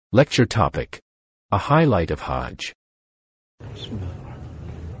Lecture topic: A highlight of Hajj. Bismillah.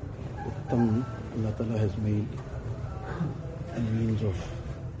 The tongue Allah Ta'ala has made a means of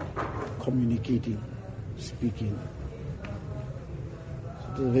communicating, speaking.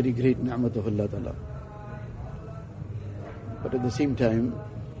 So it is a very great ni'mat of Allah Ta'ala. But at the same time,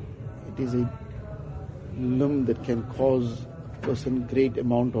 it is a limb that can cause a person great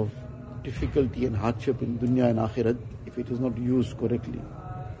amount of difficulty and hardship in dunya and akhirat if it is not used correctly.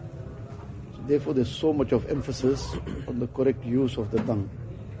 Therefore, there's so much of emphasis on the correct use of the tongue.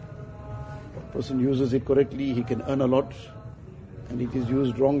 If a person uses it correctly, he can earn a lot, and if it is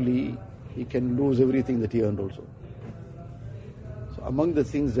used wrongly, he can lose everything that he earned also. So among the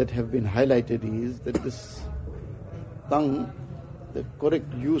things that have been highlighted is that this tongue, the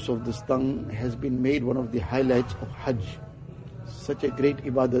correct use of this tongue has been made one of the highlights of Hajj. Such a great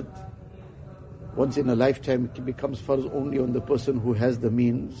ibadat. Once in a lifetime, it becomes farz only on the person who has the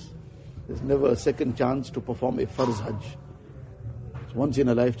means. There's never a second chance to perform a farz Hajj. It's once in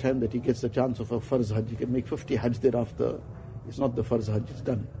a lifetime that he gets the chance of a farz Hajj. He can make 50 Hajj thereafter. It's not the farz Hajj, it's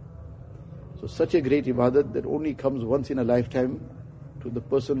done. So such a great ibadat that only comes once in a lifetime to the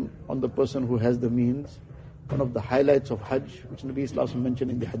person, on the person who has the means. One of the highlights of Hajj, which Nabi Sallallahu Alaihi Wasallam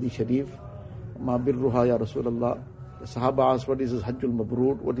mentioned in the Hadith Sharif, Ma birruha ya Rasulullah. The Sahaba asked, what is this Hajjul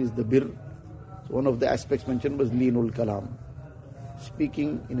Mabrur? What is the bir? So one of the aspects mentioned was leenul kalam.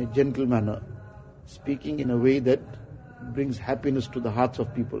 Speaking in a gentle manner, speaking in a way that brings happiness to the hearts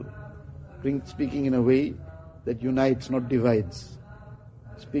of people, speaking in a way that unites, not divides,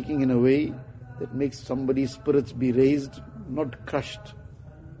 speaking in a way that makes somebody's spirits be raised, not crushed,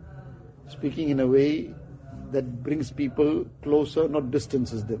 speaking in a way that brings people closer, not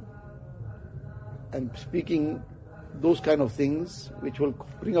distances them, and speaking those kind of things which will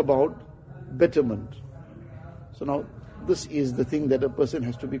bring about betterment. So now, this is the thing that a person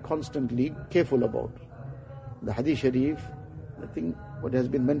has to be constantly careful about. The Hadith Sharif, I think what has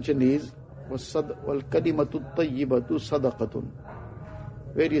been mentioned is وَالْكَلِمَةُ الطَّيِّبَةُ صَدَقَةٌ.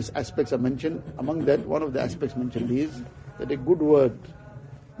 Various aspects are mentioned. Among that, one of the aspects mentioned is that a good word,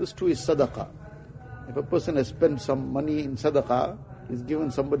 this too is sadaqah. If a person has spent some money in sadaqah, he's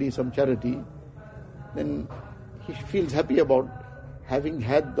given somebody some charity, then he feels happy about having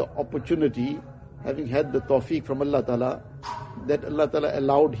had the opportunity, having had the tawfiq from Allah Ta'ala, that Allah Ta'ala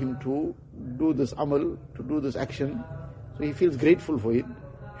allowed him to do this amal, to do this action. So he feels grateful for it.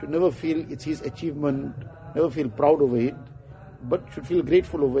 Should never feel it's his achievement, never feel proud over it, but should feel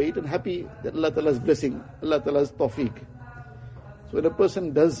grateful over it and happy that Allah Ta'ala's blessing, Allah Ta'ala's tawfiq. So when a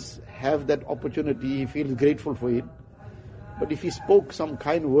person does have that opportunity, he feels grateful for it. But if he spoke some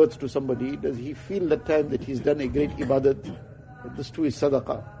kind words to somebody, does he feel that time that he's done a great ibadat? That this too is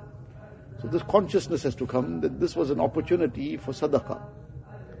sadaqah. So this consciousness has to come that this was an opportunity for sadaqah.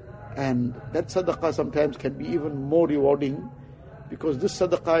 And that sadaqah sometimes can be even more rewarding because this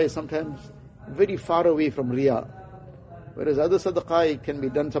sadaqah is sometimes very far away from riyah. Whereas other sadaqah, it can be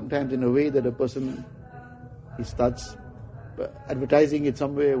done sometimes in a way that a person, he starts advertising it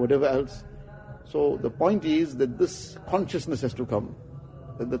somewhere, whatever else. So the point is that this consciousness has to come.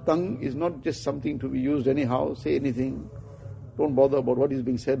 That the tongue is not just something to be used anyhow, say anything. Don't bother about what is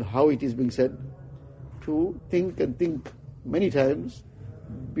being said, how it is being said. To think and think many times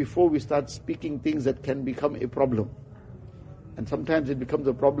before we start speaking things that can become a problem. And sometimes it becomes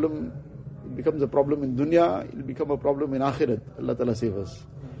a problem. It becomes a problem in dunya. It will become a problem in akhirat. Allah Ta'ala save us.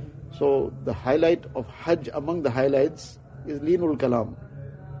 So the highlight of Hajj, among the highlights, is leenul kalam.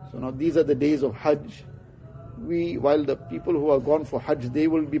 So now these are the days of Hajj. While the people who are gone for Hajj, they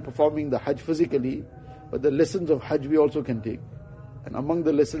will be performing the Hajj physically, but the lessons of Hajj we also can take. And among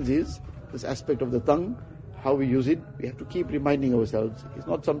the lessons is this aspect of the tongue, how we use it. We have to keep reminding ourselves. It's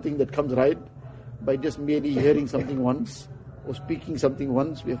not something that comes right by just merely hearing something once or speaking something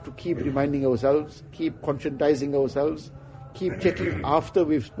once. We have to keep reminding ourselves, keep conscientizing ourselves, keep checking after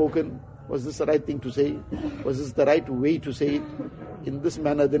we've spoken. Was this the right thing to say? Was this the right way to say it? In this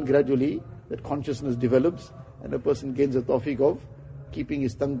manner, then gradually that consciousness develops and a person gains a tawfiq of keeping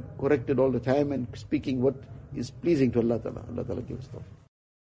his tongue corrected all the time and speaking what is pleasing to Allah Ta'ala. Allah Ta'ala gives tawfiq.